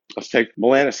Let's take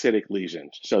melanocytic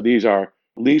lesions. So these are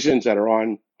lesions that are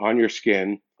on your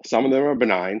skin. Some of them are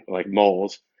benign, like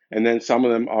moles, and then some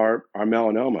of them are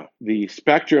melanoma. The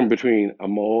spectrum between a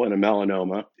mole and a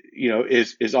melanoma,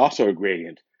 is also a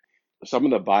gradient. Some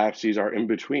of the biopsies are in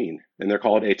between, and they're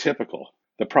called atypical.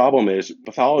 The problem is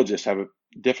pathologists have a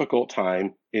difficult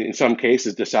time, in some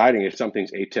cases, deciding if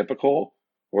something's atypical,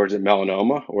 or is it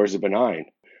melanoma, or is it benign.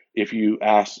 If you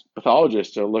ask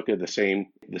pathologists to look at the same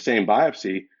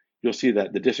biopsy, you'll see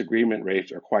that the disagreement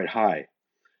rates are quite high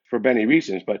for many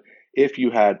reasons. But if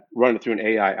you had run it through an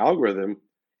AI algorithm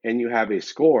and you have a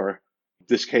score,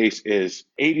 this case is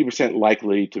 80%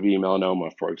 likely to be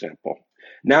melanoma, for example.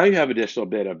 Now you have additional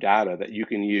bit of data that you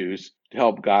can use to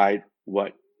help guide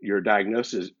what your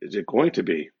diagnosis is it going to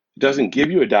be. It doesn't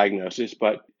give you a diagnosis,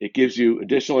 but it gives you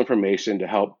additional information to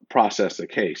help process the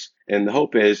case. And the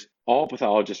hope is all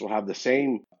pathologists will have the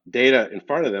same data in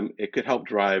front of them. It could help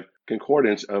drive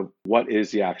concordance of what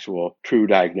is the actual true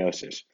diagnosis.